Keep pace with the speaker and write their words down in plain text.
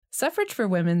Suffrage for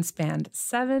women spanned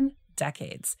 7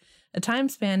 decades, a time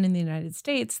span in the United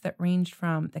States that ranged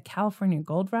from the California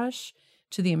Gold Rush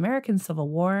to the American Civil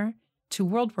War to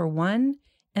World War I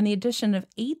and the addition of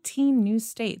 18 new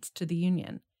states to the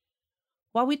Union.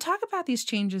 While we talk about these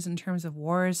changes in terms of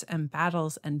wars and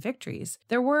battles and victories,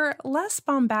 there were less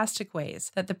bombastic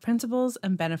ways that the principles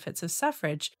and benefits of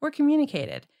suffrage were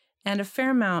communicated, and a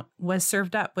fair amount was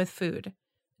served up with food.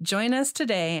 Join us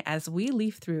today as we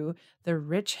leaf through the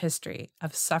rich history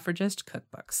of suffragist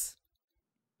cookbooks.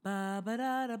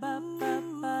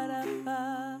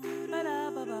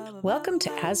 Welcome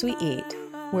to As We Eat,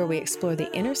 where we explore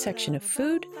the intersection of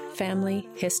food, family,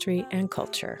 history, and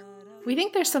culture. We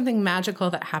think there's something magical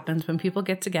that happens when people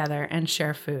get together and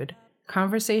share food.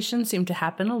 Conversations seem to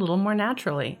happen a little more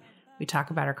naturally. We talk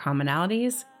about our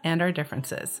commonalities and our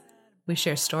differences. We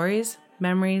share stories,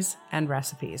 memories, and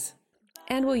recipes.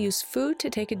 And we'll use food to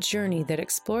take a journey that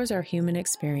explores our human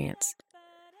experience.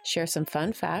 Share some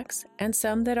fun facts and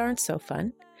some that aren't so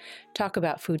fun. Talk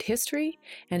about food history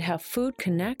and how food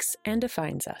connects and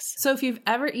defines us. So if you've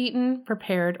ever eaten,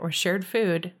 prepared, or shared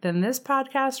food, then this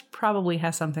podcast probably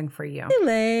has something for you.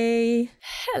 Hello.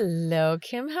 Hello,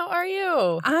 Kim. How are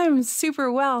you? I'm super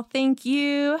well, thank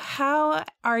you. How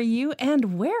are you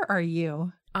and where are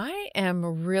you? I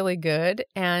am really good,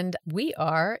 and we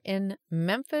are in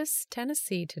Memphis,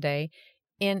 Tennessee today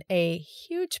in a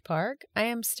huge park. I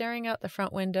am staring out the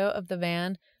front window of the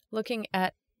van looking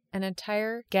at an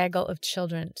entire gaggle of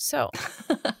children. So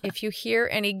if you hear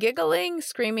any giggling,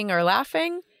 screaming, or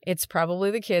laughing, it's probably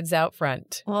the kids out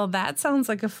front. Well, that sounds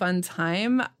like a fun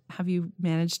time. Have you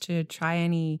managed to try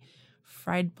any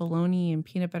fried bologna and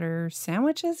peanut butter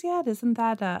sandwiches yet? Isn't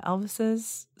that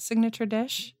Elvis's signature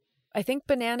dish? I think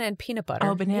banana and peanut butter.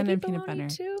 Oh, banana Maybe and peanut butter.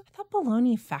 Too? I thought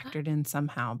bologna factored in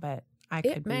somehow, but I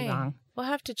could be wrong. We'll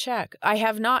have to check. I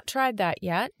have not tried that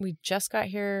yet. We just got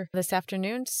here this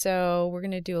afternoon, so we're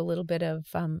going to do a little bit of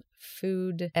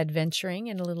food adventuring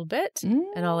in a little bit,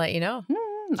 and I'll let you know.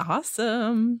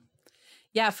 Awesome.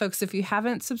 Yeah, folks, if you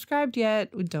haven't subscribed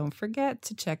yet, don't forget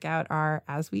to check out our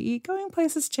As We Eat Going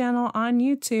Places channel on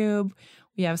YouTube.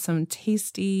 We have some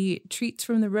tasty treats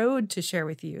from the road to share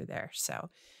with you there, so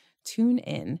tune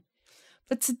in.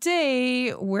 But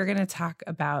today we're going to talk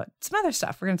about some other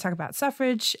stuff. We're going to talk about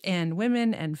suffrage and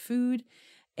women and food.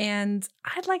 And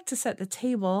I'd like to set the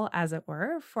table, as it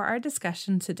were, for our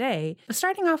discussion today,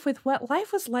 starting off with what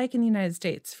life was like in the United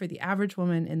States for the average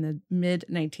woman in the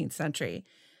mid-19th century,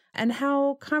 and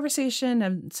how conversation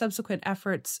and subsequent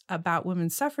efforts about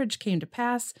women's suffrage came to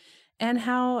pass, and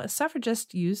how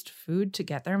suffragists used food to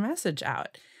get their message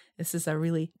out. This is a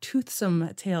really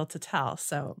toothsome tale to tell,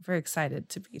 so very excited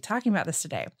to be talking about this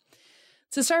today.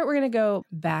 To start, we're going to go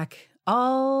back,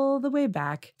 all the way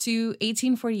back to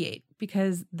 1848,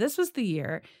 because this was the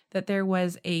year that there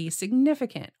was a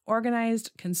significant, organized,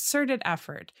 concerted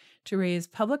effort to raise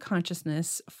public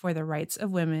consciousness for the rights of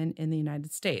women in the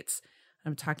United States.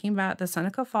 I'm talking about the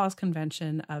Seneca Falls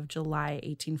Convention of July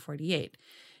 1848.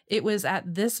 It was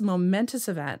at this momentous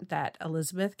event that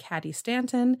Elizabeth Cady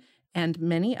Stanton and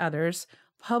many others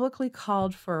publicly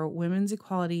called for women's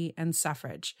equality and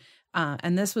suffrage.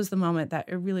 And this was the moment that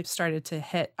it really started to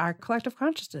hit our collective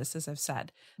consciousness, as I've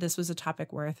said. This was a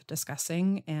topic worth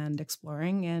discussing and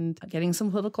exploring and getting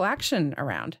some political action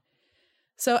around.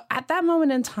 So at that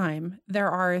moment in time, there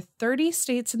are 30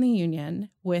 states in the Union,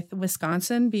 with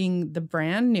Wisconsin being the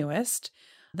brand newest.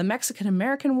 The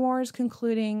Mexican-American War is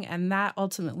concluding, and that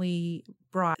ultimately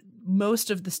brought most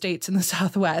of the states in the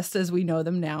Southwest as we know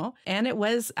them now. And it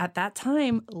was, at that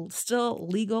time, still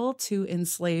legal to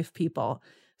enslave people.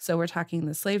 So we're talking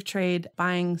the slave trade,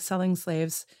 buying, selling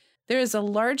slaves. There is a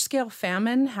large-scale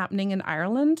famine happening in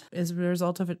Ireland as a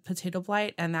result of a potato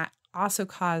blight, and that also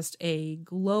caused a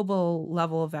global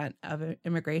level event of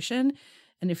immigration.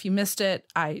 And if you missed it,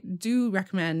 I do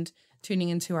recommend tuning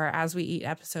into our As We Eat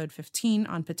episode 15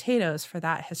 on potatoes for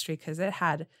that history, because it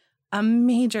had a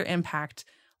major impact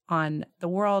on the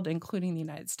world, including the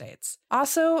United States.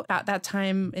 Also, at that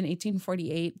time in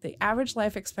 1848, the average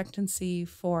life expectancy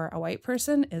for a white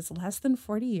person is less than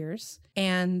 40 years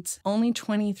and only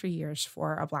 23 years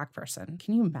for a Black person.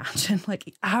 Can you imagine?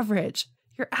 Like, average.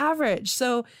 You're average.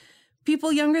 So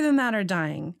people younger than that are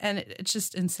dying, and it's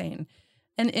just insane.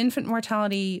 And infant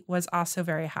mortality was also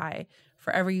very high.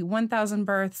 For every 1,000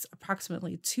 births,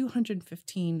 approximately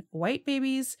 215 white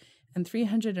babies and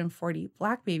 340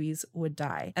 Black babies would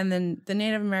die. And then the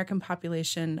Native American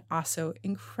population also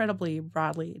incredibly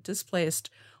broadly displaced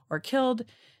or killed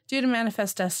due to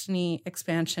manifest destiny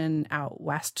expansion out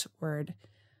westward.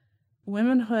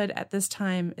 Womanhood at this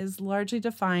time is largely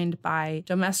defined by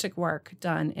domestic work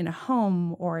done in a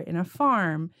home or in a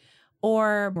farm,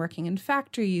 or working in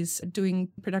factories, doing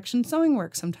production sewing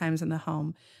work sometimes in the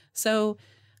home. So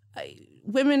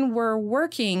women were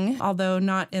working, although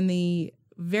not in the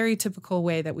very typical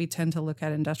way that we tend to look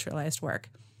at industrialized work.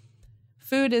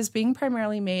 Food is being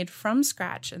primarily made from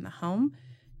scratch in the home.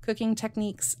 Cooking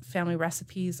techniques, family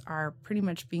recipes are pretty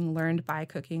much being learned by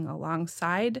cooking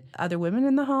alongside other women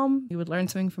in the home. You would learn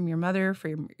something from your mother,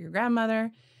 from your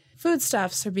grandmother.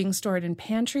 Foodstuffs are being stored in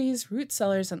pantries, root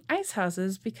cellars, and ice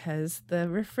houses because the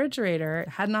refrigerator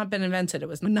had not been invented. It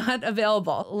was not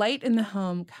available. Light in the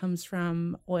home comes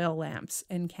from oil lamps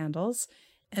and candles,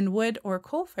 and wood or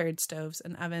coal-fired stoves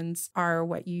and ovens are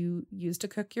what you use to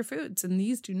cook your foods. And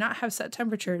these do not have set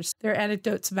temperatures. There are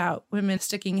anecdotes about women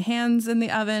sticking hands in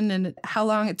the oven, and how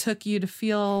long it took you to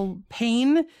feel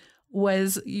pain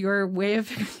was your way of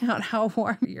figuring out how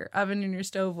warm your oven and your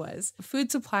stove was.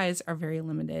 Food supplies are very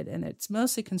limited, and it's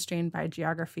mostly constrained by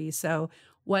geography. So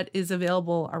what is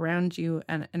available around you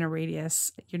and in a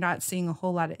radius, you're not seeing a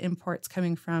whole lot of imports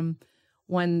coming from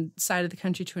one side of the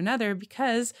country to another,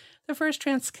 because the first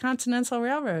transcontinental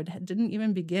railroad didn't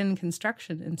even begin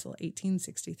construction until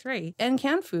 1863. And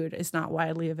canned food is not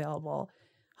widely available.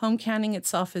 Home canning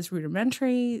itself is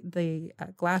rudimentary. The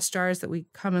glass jars that we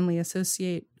commonly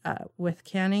associate with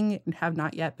canning have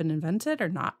not yet been invented or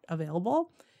not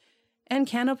available. And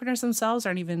can openers themselves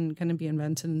aren't even going to be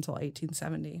invented until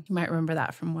 1870. You might remember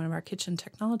that from one of our kitchen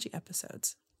technology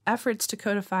episodes. Efforts to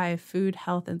codify food,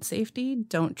 health, and safety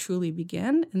don't truly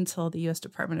begin until the U.S.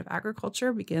 Department of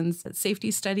Agriculture begins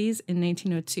safety studies in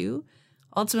 1902.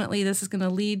 Ultimately, this is going to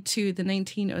lead to the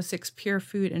 1906 Pure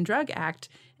Food and Drug Act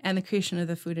and the creation of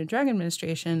the Food and Drug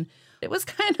Administration. It was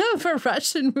kind of a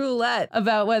Russian roulette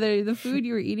about whether the food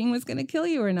you were eating was going to kill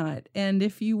you or not. And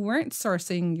if you weren't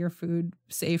sourcing your food,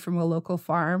 say, from a local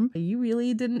farm, you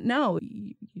really didn't know.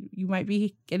 You might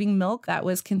be getting milk that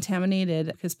was contaminated,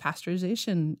 because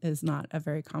pasteurization is not a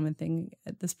very common thing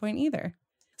at this point either.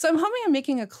 So I'm hoping I'm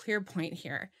making a clear point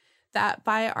here that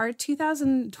by our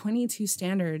 2022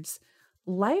 standards,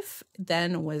 life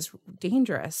then was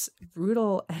dangerous,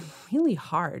 brutal, and really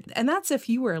hard. And that's if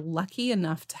you were lucky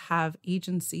enough to have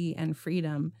agency and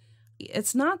freedom.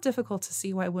 It's not difficult to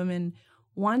see why women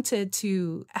wanted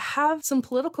to have some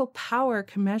political power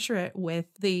commensurate with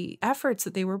the efforts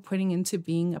that they were putting into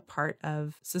being a part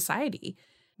of society.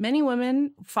 Many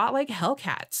women fought like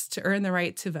hellcats to earn the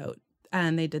right to vote.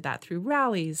 And they did that through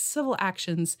rallies, civil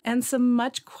actions, and some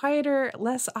much quieter,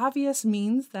 less obvious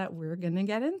means that we're going to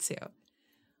get into.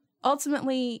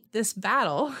 Ultimately, this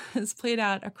battle has played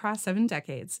out across 7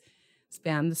 decades,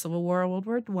 spanned the Civil War, World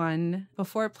War I,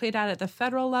 before it played out at the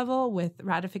federal level with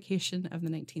ratification of the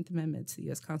 19th Amendment to the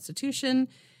U.S. Constitution.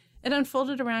 It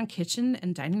unfolded around kitchen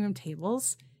and dining room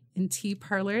tables, in tea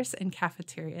parlors and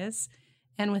cafeterias,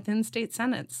 and within state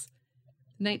senates.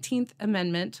 The 19th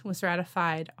Amendment was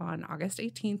ratified on August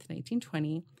 18th,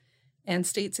 1920, and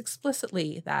states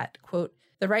explicitly that, quote,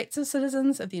 "The rights of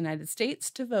citizens of the United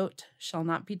States to vote shall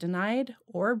not be denied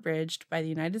or abridged by the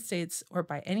United States or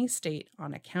by any state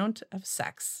on account of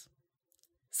sex."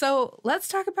 So let's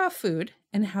talk about food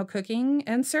and how cooking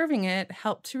and serving it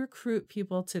helped to recruit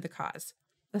people to the cause.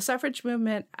 The suffrage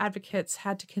movement advocates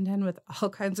had to contend with all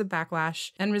kinds of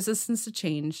backlash and resistance to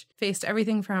change, faced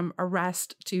everything from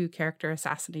arrest to character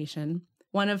assassination.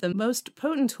 One of the most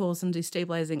potent tools in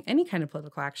destabilizing any kind of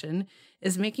political action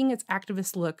is making its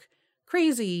activists look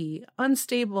crazy,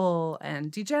 unstable,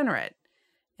 and degenerate.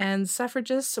 And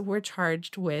suffragists were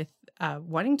charged with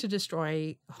wanting to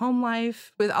destroy home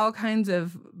life with all kinds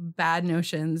of bad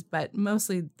notions, but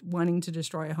mostly wanting to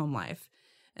destroy home life.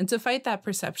 And to fight that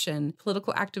perception,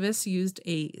 political activists used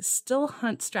a still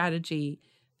hunt strategy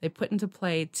they put into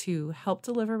play to help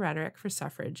deliver rhetoric for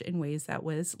suffrage in ways that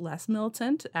was less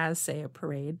militant, as, say, a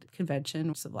parade,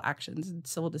 convention, civil actions, and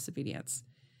civil disobedience.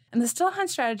 And the still hunt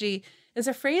strategy is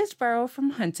a phrase borrowed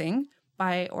from hunting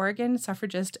by Oregon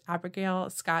suffragist Abigail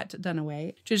Scott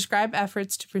Duniway to describe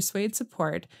efforts to persuade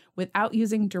support without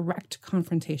using direct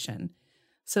confrontation.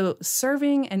 So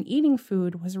serving and eating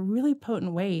food was a really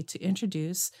potent way to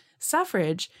introduce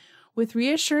suffrage with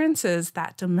reassurances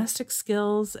that domestic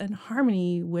skills and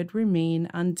harmony would remain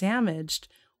undamaged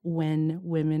when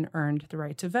women earned the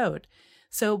right to vote.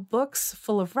 So books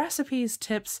full of recipes,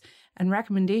 tips, and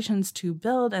recommendations to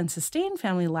build and sustain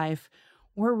family life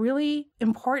were really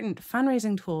important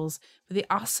fundraising tools, but they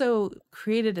also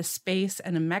created a space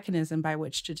and a mechanism by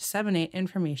which to disseminate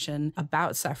information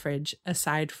about suffrage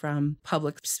aside from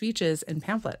public speeches and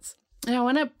pamphlets. And I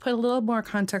want to put a little more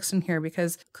context in here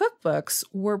because cookbooks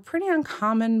were pretty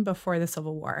uncommon before the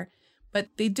Civil War. but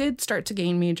they did start to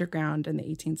gain major ground in the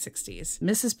 1860s.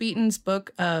 Mrs. Beeton's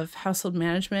book of household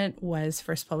management was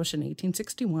first published in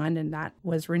 1861, and that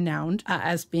was renowned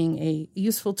as being a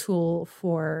useful tool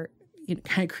for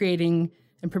kind of creating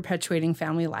and perpetuating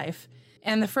family life.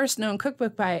 And the first known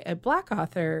cookbook by a Black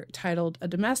author, titled A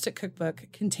Domestic Cookbook,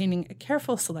 containing a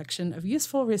careful selection of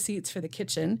useful receipts for the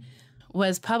kitchen,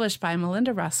 was published by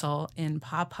Melinda Russell in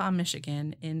Paw Paw,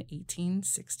 Michigan in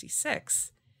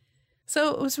 1866.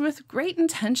 So it was with great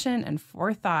intention and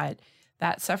forethought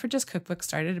that suffragist cookbooks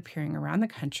started appearing around the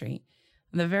country.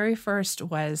 The very first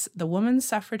was the Woman's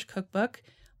Suffrage Cookbook,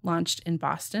 launched in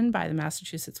Boston by the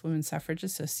Massachusetts Women's Suffrage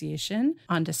Association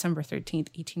on December 13th,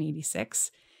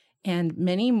 1886. And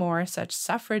many more such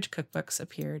suffrage cookbooks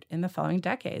appeared in the following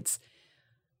decades.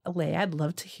 Leah, I'd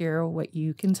love to hear what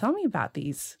you can tell me about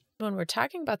these. When we're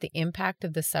talking about the impact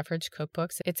of the suffrage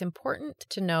cookbooks, it's important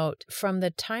to note from the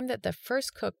time that the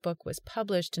first cookbook was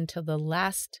published until the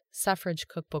last suffrage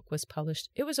cookbook was published,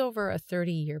 it was over a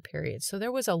 30-year period. So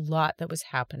there was a lot that was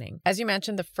happening. As you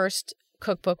mentioned, the first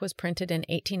cookbook was printed in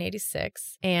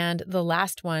 1886, and the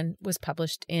last one was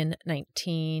published in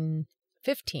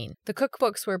 1915. The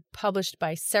cookbooks were published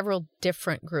by several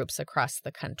different groups across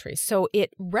the country. So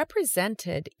it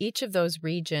represented each of those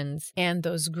regions and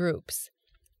those groups.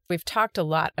 We've talked a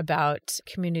lot about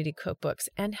community cookbooks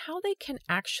and how they can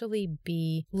actually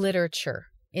be literature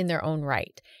in their own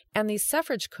right. And these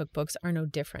suffrage cookbooks are no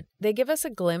different. They give us a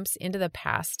glimpse into the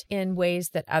past in ways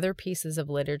that other pieces of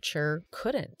literature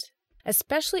couldn't,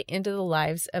 especially into the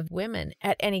lives of women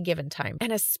at any given time,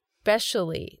 and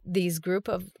especially these group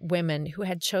of women who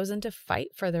had chosen to fight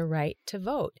for their right to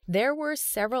vote. There were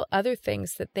several other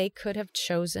things that they could have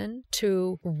chosen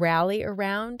to rally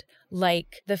around,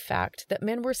 like the fact that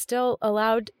men were still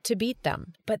allowed to beat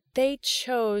them. But they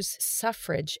chose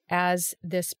suffrage as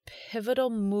this pivotal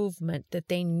movement that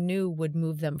they knew would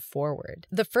move them forward.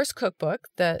 The first cookbook,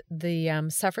 the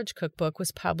suffrage cookbook,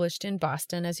 was published in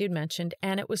Boston, as you'd mentioned,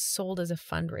 and it was sold as a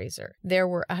fundraiser. There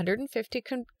were 150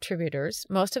 contributors.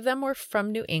 Most of them were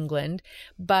from New England,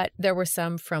 but there were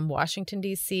some from Washington,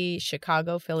 D.C.,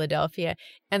 Chicago, Philadelphia,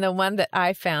 and the one that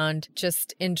I found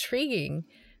just intriguing,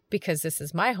 because this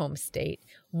is my home state,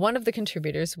 one of the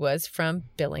contributors was from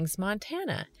Billings,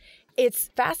 Montana. It's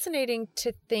fascinating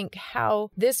to think how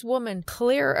this woman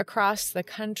clear across the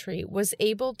country was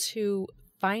able to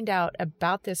find out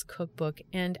about this cookbook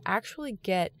and actually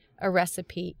get a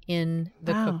recipe in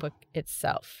the cookbook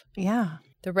itself. Yeah.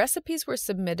 The recipes were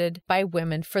submitted by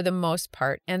women for the most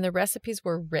part, and the recipes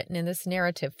were written in this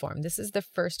narrative form. This is the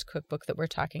first cookbook that we're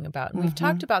talking about. And we've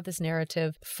talked about this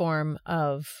narrative form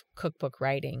of cookbook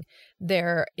writing.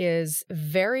 There is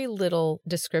very little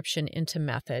description into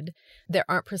method. There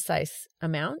aren't precise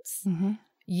amounts.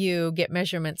 You get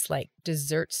measurements like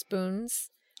dessert spoons,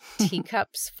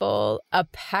 teacups full, a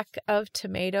peck of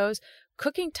tomatoes.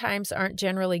 Cooking times aren't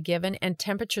generally given, and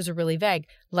temperatures are really vague.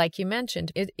 Like you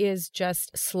mentioned, it is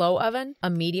just slow oven, a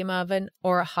medium oven,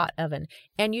 or a hot oven.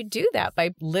 And you do that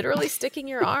by literally sticking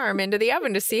your arm into the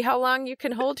oven to see how long you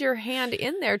can hold your hand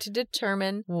in there to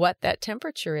determine what that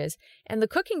temperature is. And the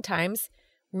cooking times,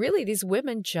 really, these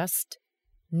women just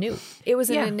knew. It was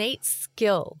an innate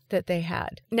skill that they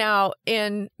had. Now,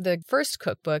 in the first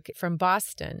cookbook from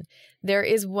Boston, there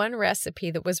is one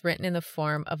recipe that was written in the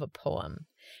form of a poem.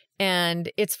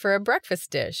 And it's for a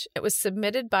breakfast dish. It was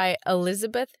submitted by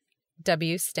Elizabeth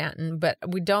W. Stanton, but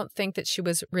we don't think that she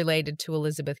was related to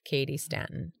Elizabeth Cady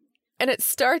Stanton. And it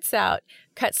starts out,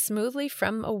 cut smoothly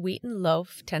from a wheaten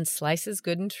loaf, 10 slices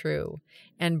good and true,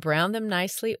 and brown them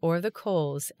nicely o'er the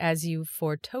coals as you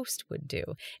for toast would do.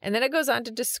 And then it goes on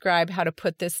to describe how to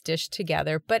put this dish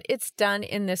together, but it's done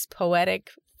in this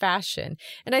poetic fashion.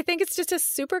 And I think it's just a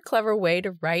super clever way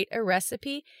to write a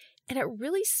recipe. And it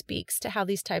really speaks to how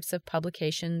these types of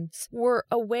publications were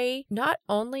a way not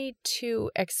only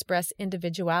to express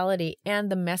individuality and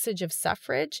the message of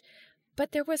suffrage,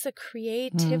 but there was a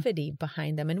creativity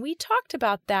behind them. And we talked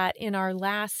about that in our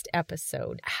last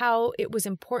episode, how it was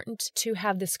important to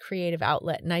have this creative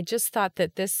outlet. And I just thought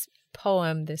that this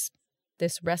poem, this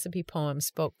recipe poem,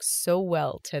 spoke so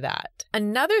well to that.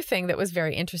 Another thing that was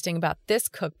very interesting about this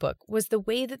cookbook was the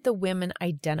way that the women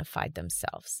identified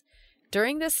themselves.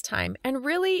 During this time, and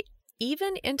really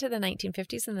even into the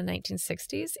 1950s and the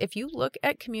 1960s, if you look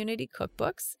at community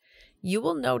cookbooks, you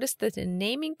will notice that the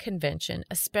naming convention,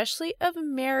 especially of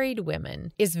married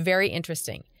women, is very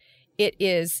interesting. It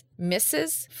is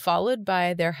Mrs. followed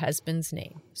by their husband's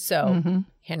name. So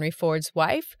Henry Ford's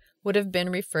wife would have been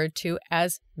referred to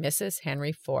as Mrs.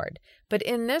 Henry Ford. But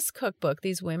in this cookbook,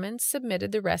 these women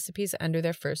submitted the recipes under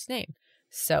their first name.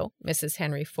 So Mrs.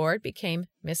 Henry Ford became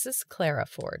Mrs. Clara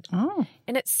Ford. Oh.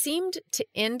 And it seemed to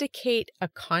indicate a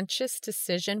conscious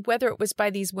decision, whether it was by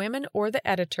these women or the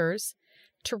editors,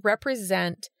 to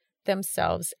represent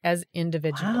themselves as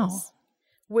individuals. Wow.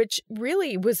 Which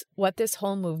really was what this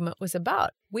whole movement was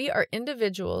about. We are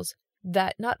individuals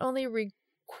that not only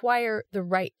require the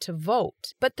right to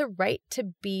vote, but the right to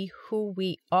be who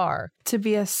we are. To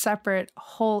be a separate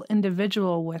whole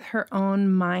individual with her own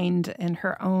mind and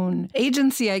her own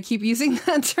agency. I keep using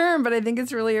that term, but I think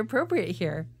it's really appropriate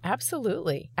here.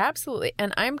 Absolutely. Absolutely.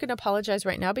 And I'm going to apologize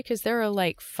right now because there are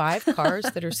like 5 cars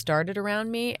that are started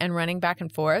around me and running back and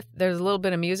forth. There's a little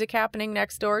bit of music happening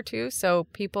next door too. So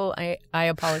people, I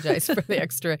apologize for the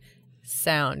extra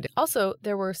sound. Also,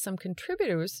 there were some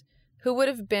contributors who would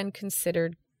have been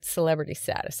considered celebrity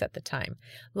status at the time,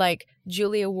 like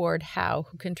Julia Ward Howe,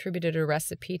 who contributed a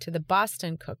recipe to the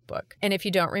Boston Cookbook. And if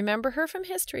you don't remember her from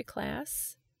history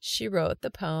class, she wrote the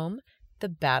poem, The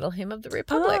Battle Hymn of the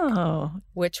Republic,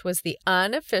 which was the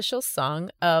unofficial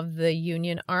song of the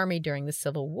Union Army during the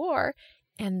Civil War,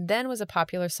 and then was a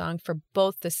popular song for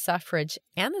both the suffrage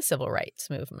and the civil rights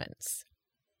movements.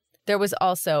 There was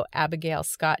also Abigail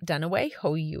Scott Duniway,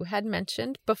 who you had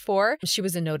mentioned before. She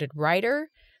was a noted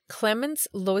writer. Clemence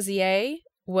Lozier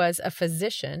was a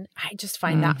physician. I just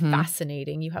find that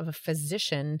fascinating. You have a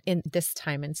physician in this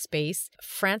time and space.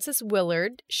 Frances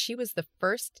Willard, she was the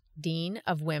first dean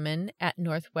of women at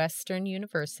Northwestern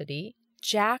University.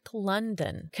 Jack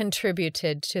London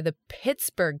contributed to the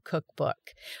Pittsburgh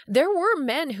Cookbook. There were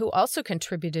men who also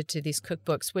contributed to these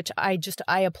cookbooks, which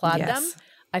I applaud them.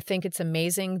 I think it's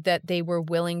amazing that they were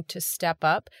willing to step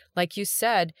up. Like you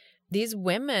said, these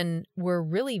women were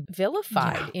really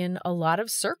vilified in a lot of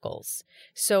circles.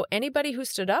 So anybody who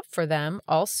stood up for them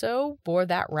also bore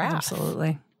that wrath.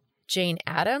 Absolutely. Jane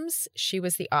Addams, she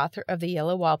was the author of The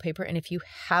Yellow Wallpaper. And if you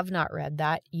have not read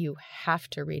that, you have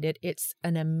to read it. It's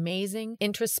an amazing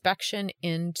introspection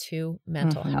into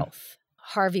mental health.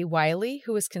 Harvey Wiley,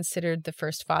 who was considered the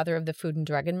first father of the Food and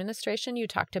Drug Administration. You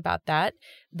talked about that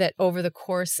over the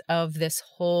course of this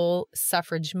whole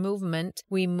suffrage movement,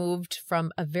 we moved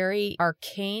from a very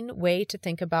arcane way to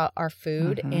think about our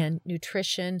food and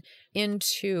nutrition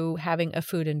into having a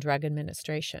Food and Drug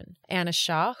Administration. Anna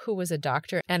Shaw, who was a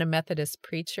doctor and a Methodist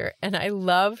preacher, and I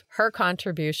love her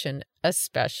contribution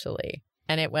especially.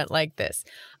 And it went like this.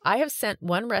 I have sent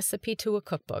one recipe to a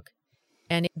cookbook,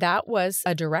 and that was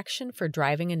a direction for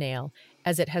driving a nail,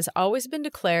 as it has always been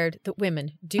declared that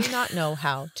women do not know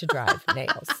how to drive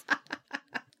nails.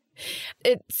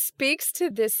 It speaks to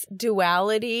this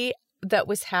duality that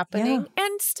was happening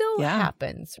and still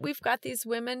happens. We've got these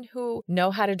women who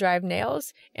know how to drive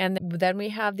nails, and then we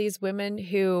have these women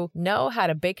who know how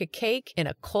to bake a cake in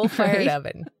a coal-fired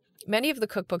oven. Many of the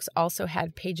cookbooks also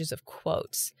had pages of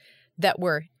quotes that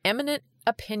were eminent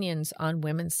opinions on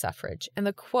women's suffrage. And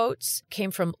the quotes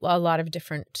came from a lot of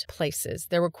different places.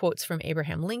 There were quotes from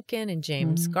Abraham Lincoln and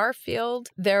James Garfield.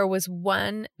 There was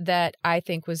one that I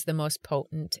think was the most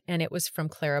potent, and it was from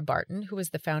Clara Barton, who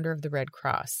was the founder of the Red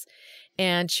Cross.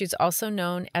 And she's also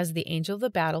known as the angel of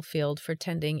the battlefield for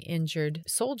tending injured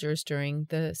soldiers during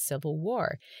the Civil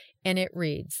War. And it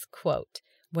reads, quote,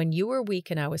 "When you were weak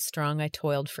and I was strong, I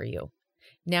toiled for you.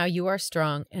 Now you are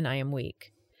strong and I am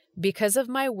weak. Because of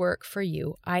my work for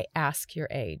you, I ask your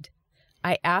aid.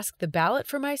 I ask the ballot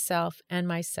for myself and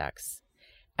my sex.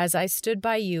 As I stood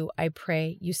by you, I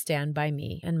pray you stand by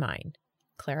me and mine."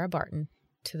 Clara Barton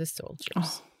to the soldiers.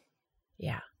 Oh.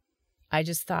 Yeah. I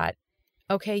just thought,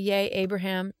 okay, yay,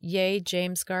 Abraham, yay,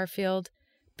 James Garfield.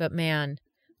 But man,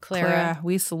 Clara,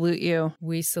 we salute you.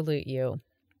 We salute you.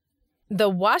 The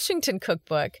Washington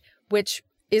Cookbook, which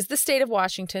is the state of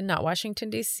Washington, not Washington,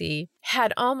 D.C.,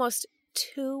 had almost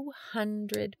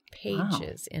 200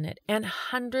 pages in it and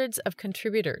hundreds of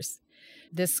contributors.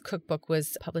 This cookbook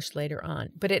was published later on,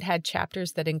 but it had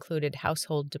chapters that included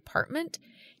household department,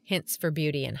 hints for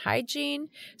beauty and hygiene.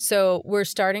 So we're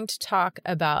starting to talk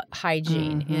about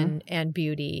hygiene and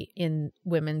beauty in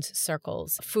women's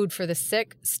circles. Food for the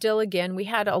sick. Still, again, we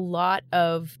had a lot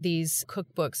of these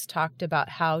cookbooks talked about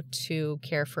how to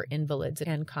care for invalids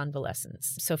and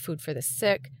convalescents. So food for the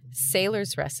sick,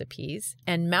 sailors' recipes,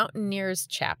 and mountaineers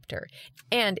chapter.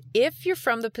 And if you're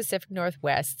from the Pacific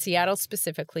Northwest, Seattle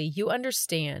specifically, you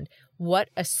understand what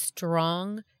a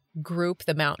strong group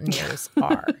the mountaineers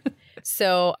are.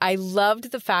 So I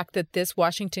loved the fact that this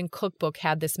Washington Cookbook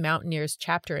had this Mountaineers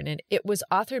chapter in it. It was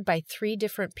authored by 3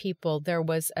 different people. There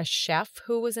was a chef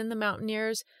who was in the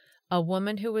Mountaineers, a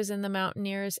woman who was in the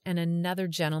Mountaineers, and another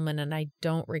gentleman, and I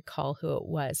don't recall who it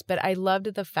was. But I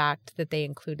loved the fact that they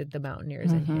included the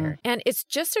Mountaineers in here. And it's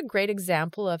just a great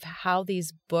example of how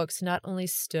these books not only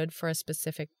stood for a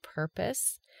specific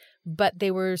purpose, but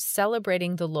they were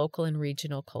celebrating the local and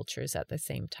regional cultures at the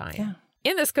same time. Yeah.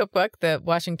 In this cookbook, the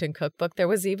Washington Cookbook, there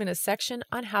was even a section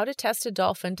on how to test a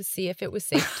dolphin to see if it was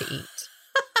safe to eat.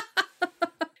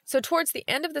 So towards the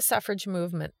end of the suffrage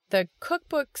movement, the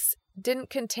cookbooks didn't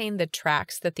contain the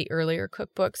tracks that the earlier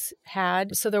cookbooks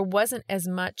had. So there wasn't as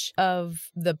much of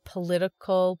the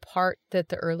political part that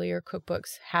the earlier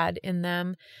cookbooks had in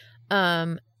them.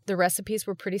 The recipes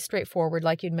were pretty straightforward.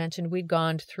 Like you'd mentioned, we'd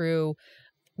gone through,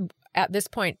 at this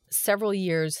point, several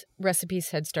years,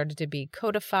 recipes had started to be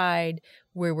codified.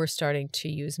 We were starting to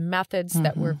use methods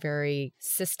that were very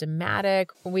systematic.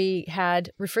 We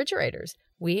had refrigerators.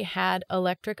 We had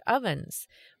electric ovens.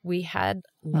 We had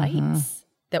lights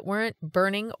that weren't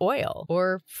burning oil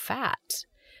or fat.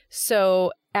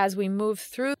 So as we move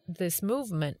through this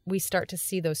movement, we start to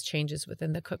see those changes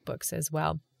within the cookbooks as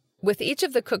well. With each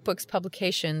of the cookbooks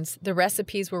publications, the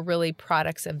recipes were really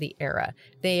products of the era.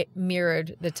 They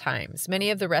mirrored the times. Many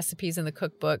of the recipes in the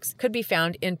cookbooks could be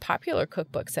found in popular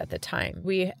cookbooks at the time.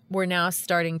 We were now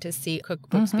starting to see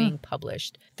cookbooks being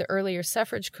published. The earlier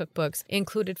suffrage cookbooks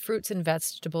included fruits and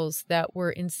vegetables that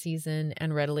were in season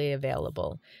and readily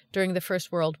available. During the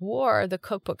First World War, the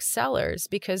cookbook sellers,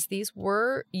 because these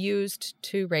were used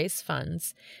to raise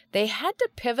funds, they had to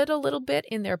pivot a little bit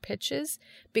in their pitches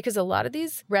because a lot of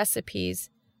these recipes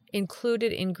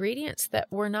included ingredients that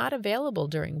were not available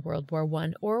during World War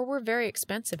I or were very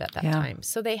expensive at that time.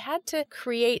 So they had to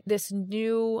create this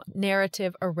new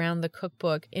narrative around the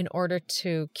cookbook in order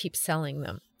to keep selling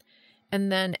them.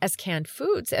 And then as canned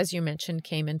foods, as you mentioned,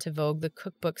 came into vogue, the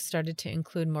cookbook started to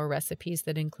include more recipes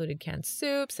that included canned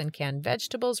soups and canned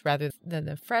vegetables rather than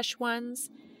the fresh ones.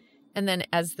 And then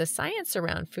as the science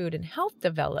around food and health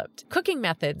developed, cooking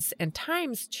methods and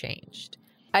times changed.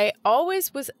 I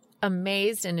always was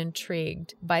amazed and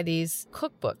intrigued by these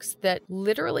cookbooks that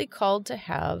literally called to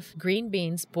have green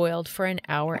beans boiled for an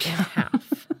hour and a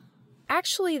half.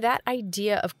 Actually, that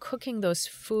idea of cooking those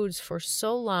foods for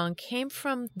so long came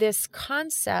from this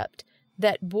concept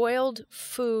that boiled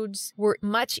foods were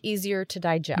much easier to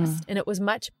digest and it was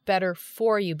much better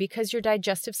for you because your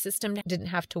digestive system didn't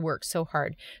have to work so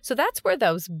hard. So that's where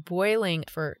those boiling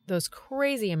for those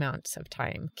crazy amounts of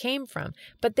time came from.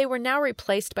 But they were now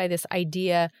replaced by this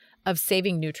idea of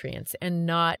saving nutrients and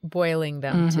not boiling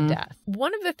them to death.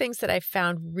 One of the things that I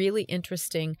found really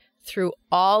interesting through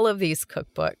all of these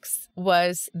cookbooks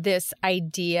was this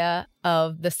idea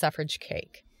of the suffrage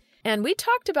cake. And we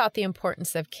talked about the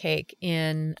importance of cake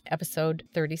in episode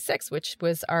 36, which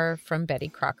was our From Betty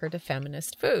Crocker to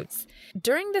Feminist Foods.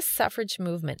 During the suffrage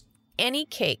movement, any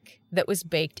cake that was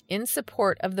baked in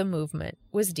support of the movement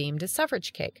was deemed a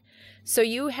suffrage cake. So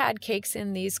you had cakes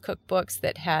in these cookbooks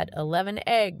that had 11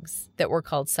 eggs that were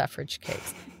called suffrage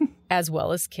cakes, as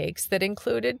well as cakes that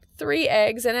included 3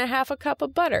 eggs and a half a cup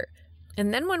of butter.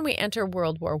 And then when we enter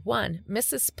World War I,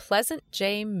 Mrs. Pleasant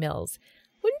J. Mills.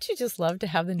 Wouldn't you just love to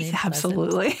have the name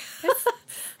Absolutely. Pleasant?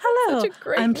 Hello, such a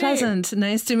great I'm name. Pleasant.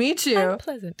 Nice to meet you. I'm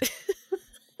Pleasant.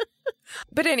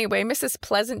 But anyway, Mrs.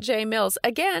 Pleasant J. Mills,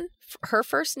 again, her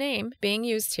first name being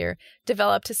used here,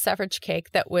 developed a suffrage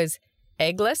cake that was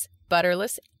eggless,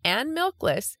 butterless, and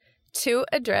milkless to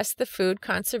address the food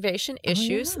conservation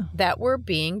issues that were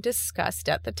being discussed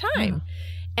at the time.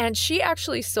 And she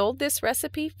actually sold this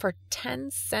recipe for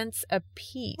 10 cents a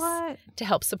piece to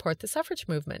help support the suffrage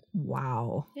movement.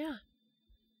 Wow. Yeah.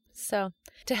 So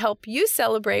to help you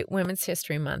celebrate Women's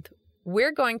History Month,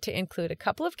 we're going to include a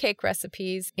couple of cake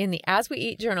recipes in the As We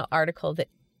Eat Journal article that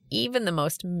even the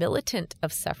most militant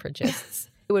of suffragists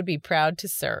would be proud to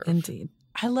serve. Indeed.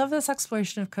 I love this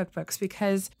exploration of cookbooks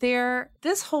because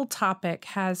this whole topic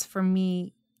has, for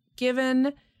me,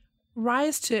 given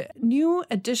rise to new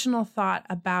additional thought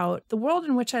about the world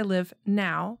in which I live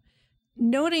now,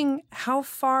 noting how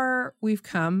far we've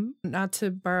come, not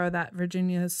to borrow that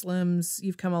Virginia Slims,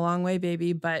 you've come a long way,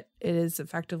 baby, but it is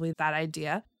effectively that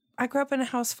idea. I grew up in a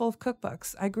house full of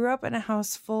cookbooks. I grew up in a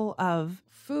house full of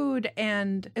food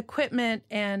and equipment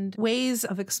and ways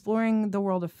of exploring the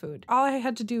world of food. All I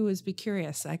had to do was be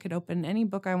curious. I could open any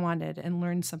book I wanted and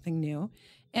learn something new.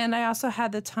 And I also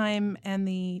had the time and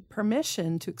the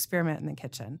permission to experiment in the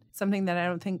kitchen, something that I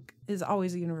don't think is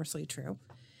always universally true.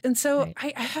 And so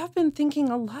I have been thinking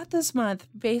a lot this month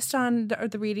based on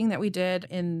the reading that we did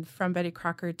in From Betty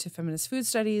Crocker to Feminist Food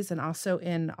Studies and also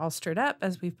in All Stirred Up,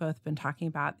 as we've both been talking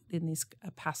about in these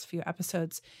past few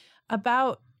episodes,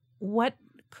 about what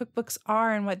cookbooks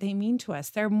are and what they mean to us.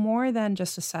 They're more than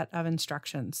just a set of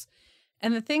instructions.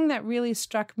 And the thing that really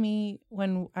struck me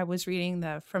when I was reading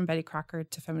the From Betty Crocker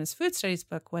to Feminist Food Studies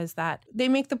book was that they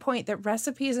make the point that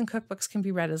recipes and cookbooks can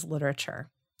be read as literature.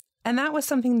 And that was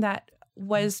something that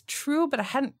was true, but I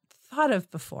hadn't thought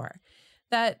of before.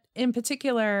 That in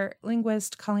particular,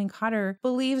 linguist Colleen Cotter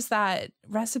believes that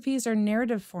recipes are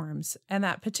narrative forms, and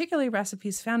that particularly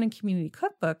recipes found in community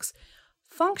cookbooks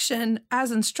function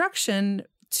as instruction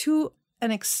to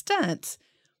an extent,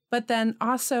 but then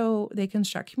also they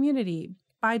construct community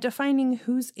by defining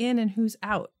who's in and who's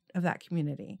out of that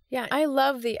community. Yeah, I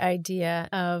love the idea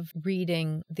of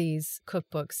reading these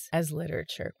cookbooks as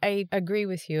literature. I agree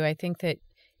with you. I think that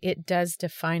it does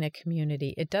define a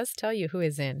community. It does tell you who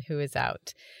is in, who is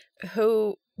out,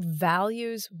 who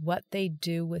values what they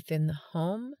do within the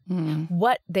home,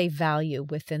 what they value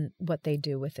within what they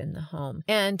do within the home.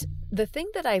 And the thing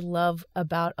that I love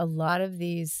about a lot of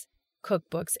these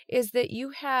cookbooks is that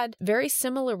you had very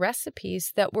similar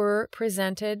recipes that were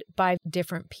presented by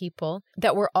different people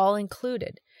that were all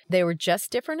included. They were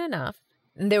just different enough,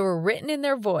 and they were written in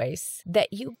their voice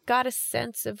that you got a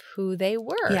sense of who they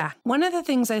were. Yeah. One of the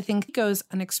things I think goes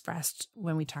unexpressed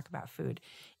when we talk about food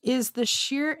is the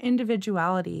sheer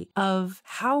individuality of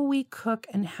how we cook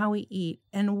and how we eat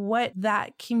and what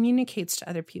that communicates to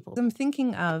other people. I'm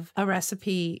thinking of a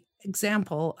recipe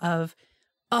example of,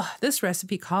 oh, this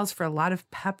recipe calls for a lot of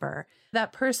pepper.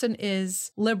 That person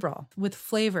is liberal with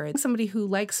flavor. Somebody who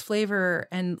likes flavor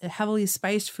and heavily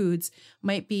spiced foods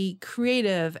might be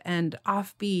creative and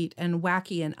offbeat and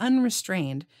wacky and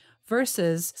unrestrained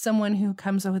versus someone who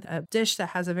comes up with a dish that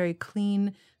has a very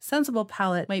clean, sensible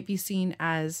palate might be seen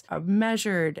as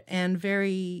measured and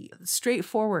very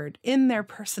straightforward in their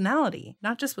personality,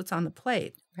 not just what's on the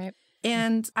plate. Right.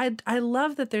 And I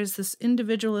love that there's this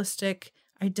individualistic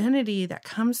identity that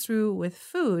comes through with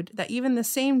food, that even the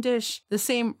same dish, the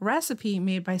same recipe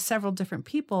made by several different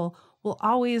people will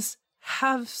always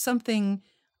have something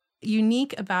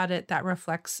unique about it that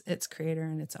reflects its creator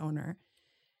and its owner.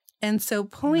 And so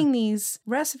pulling these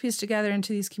recipes together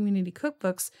into these community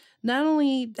cookbooks not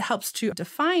only helps to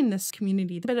define this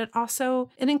community, but it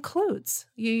includes.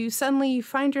 You suddenly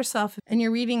find yourself and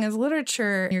you're reading as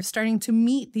literature, you're starting to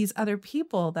meet these other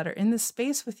people that are in this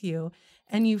space with you.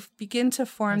 And you begin to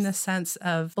form this sense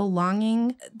of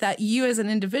belonging that you as an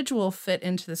individual fit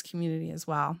into this community as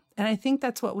well. And I think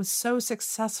that's what was so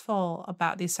successful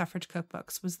about these suffrage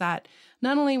cookbooks was that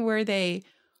not only were they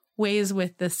ways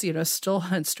with this, still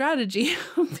hunt strategy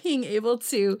of being able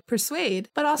to persuade,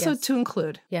 but also to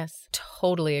include. Yes,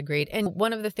 totally agreed. And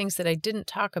one of the things that I didn't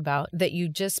talk about that you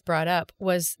just brought up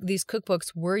was these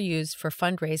cookbooks were used for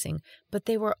fundraising, but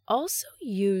they were also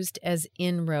used as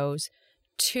inroads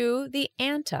to the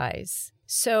antis.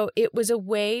 So it was a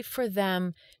way for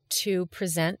them to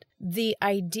present the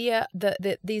idea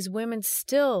that these women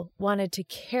still wanted to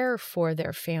care for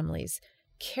their families,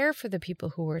 care for the people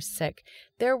who were sick.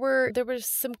 There were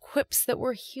some quips that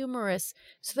were humorous,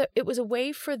 so that it was a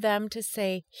way for them to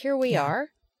say, here we are,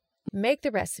 make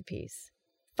the recipes,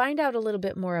 find out a little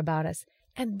bit more about us,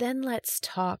 and then let's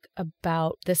talk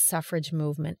about the suffrage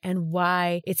movement and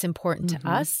why it's important to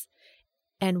us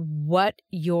and what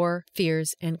your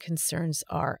fears and concerns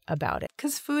are about it.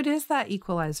 Because food is that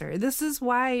equalizer. This is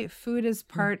why food is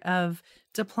part of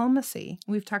diplomacy.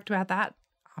 We've talked about that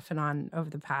off and on over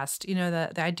the past,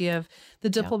 the idea of the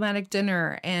diplomatic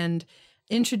dinner and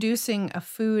introducing a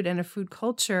food and a food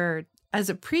culture as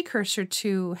a precursor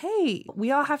to, hey,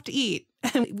 we all have to eat.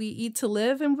 We eat to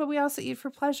live, but we also eat for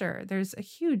pleasure. There's a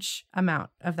huge amount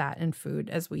of that in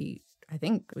food, as I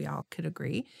think we all could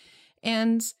agree.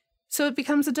 And so it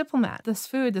becomes a diplomat. This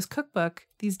food, this cookbook,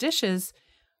 these dishes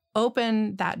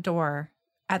open that door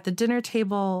at the dinner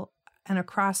table and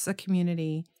across a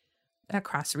community,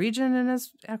 across a region, and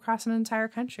across an entire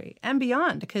country and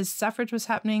beyond, because suffrage was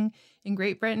happening in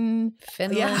Great Britain,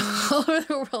 Finland, all over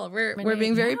the world. We're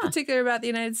being very particular about the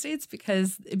United States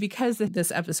because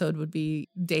this episode would be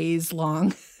days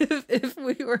long if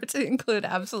we were to include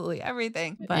absolutely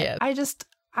everything. But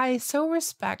I so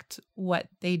respect what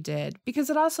they did because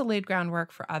it also laid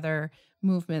groundwork for other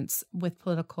movements with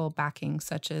political backing,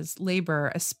 such as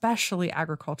labor, especially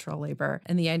agricultural labor,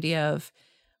 and the idea of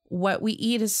what we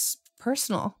eat is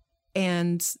personal.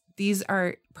 And these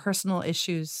are personal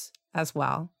issues as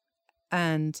well.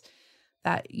 And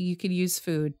that you could use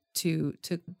food to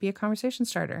be a conversation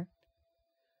starter.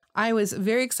 I was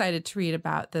very excited to read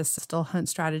about this still hunt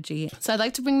strategy. So I'd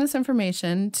like to bring this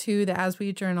information to the As We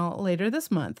Eat Journal later this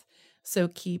month. So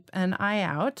keep an eye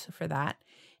out for that.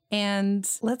 And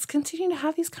let's continue to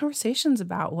have these conversations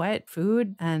about what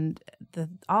food and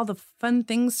all the fun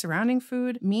things surrounding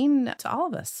food mean to all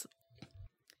of us.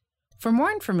 For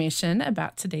more information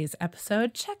about today's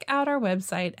episode, check out our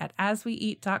website at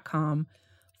asweeat.com.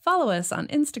 Follow us on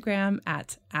Instagram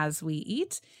at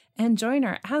asweeat and join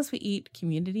our As We Eat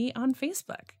community on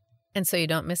Facebook. And so you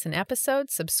don't miss an episode,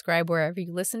 subscribe wherever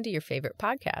you listen to your favorite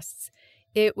podcasts.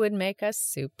 It would make us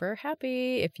super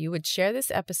happy if you would share this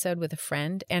episode with a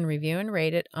friend and review and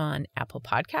rate it on Apple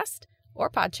Podcast or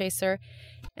Podchaser.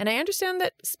 And I understand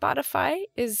that Spotify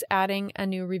is adding a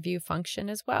new review function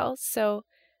as well. So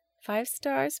 5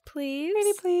 stars, please.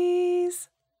 Pretty please.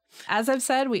 As I've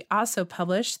said, we also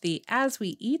publish the As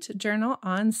We Eat journal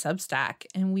on Substack,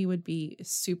 and we would be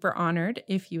super honored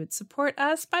if you would support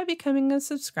us by becoming a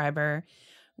subscriber.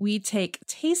 We take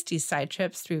tasty side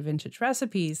trips through vintage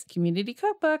recipes, community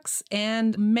cookbooks,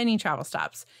 and many travel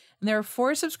stops. And there are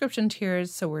 4 subscription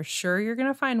tiers, so we're sure you're going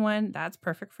to find one that's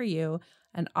perfect for you.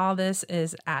 And all this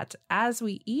is at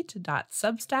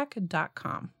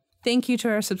asweeat.substack.com. Thank you to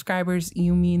our subscribers.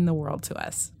 You mean the world to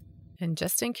us. And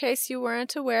just in case you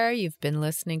weren't aware, you've been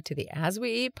listening to the As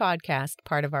We Eat podcast,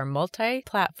 part of our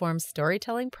multi-platform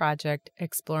storytelling project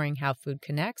exploring how food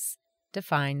connects,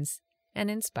 defines,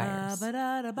 and inspires.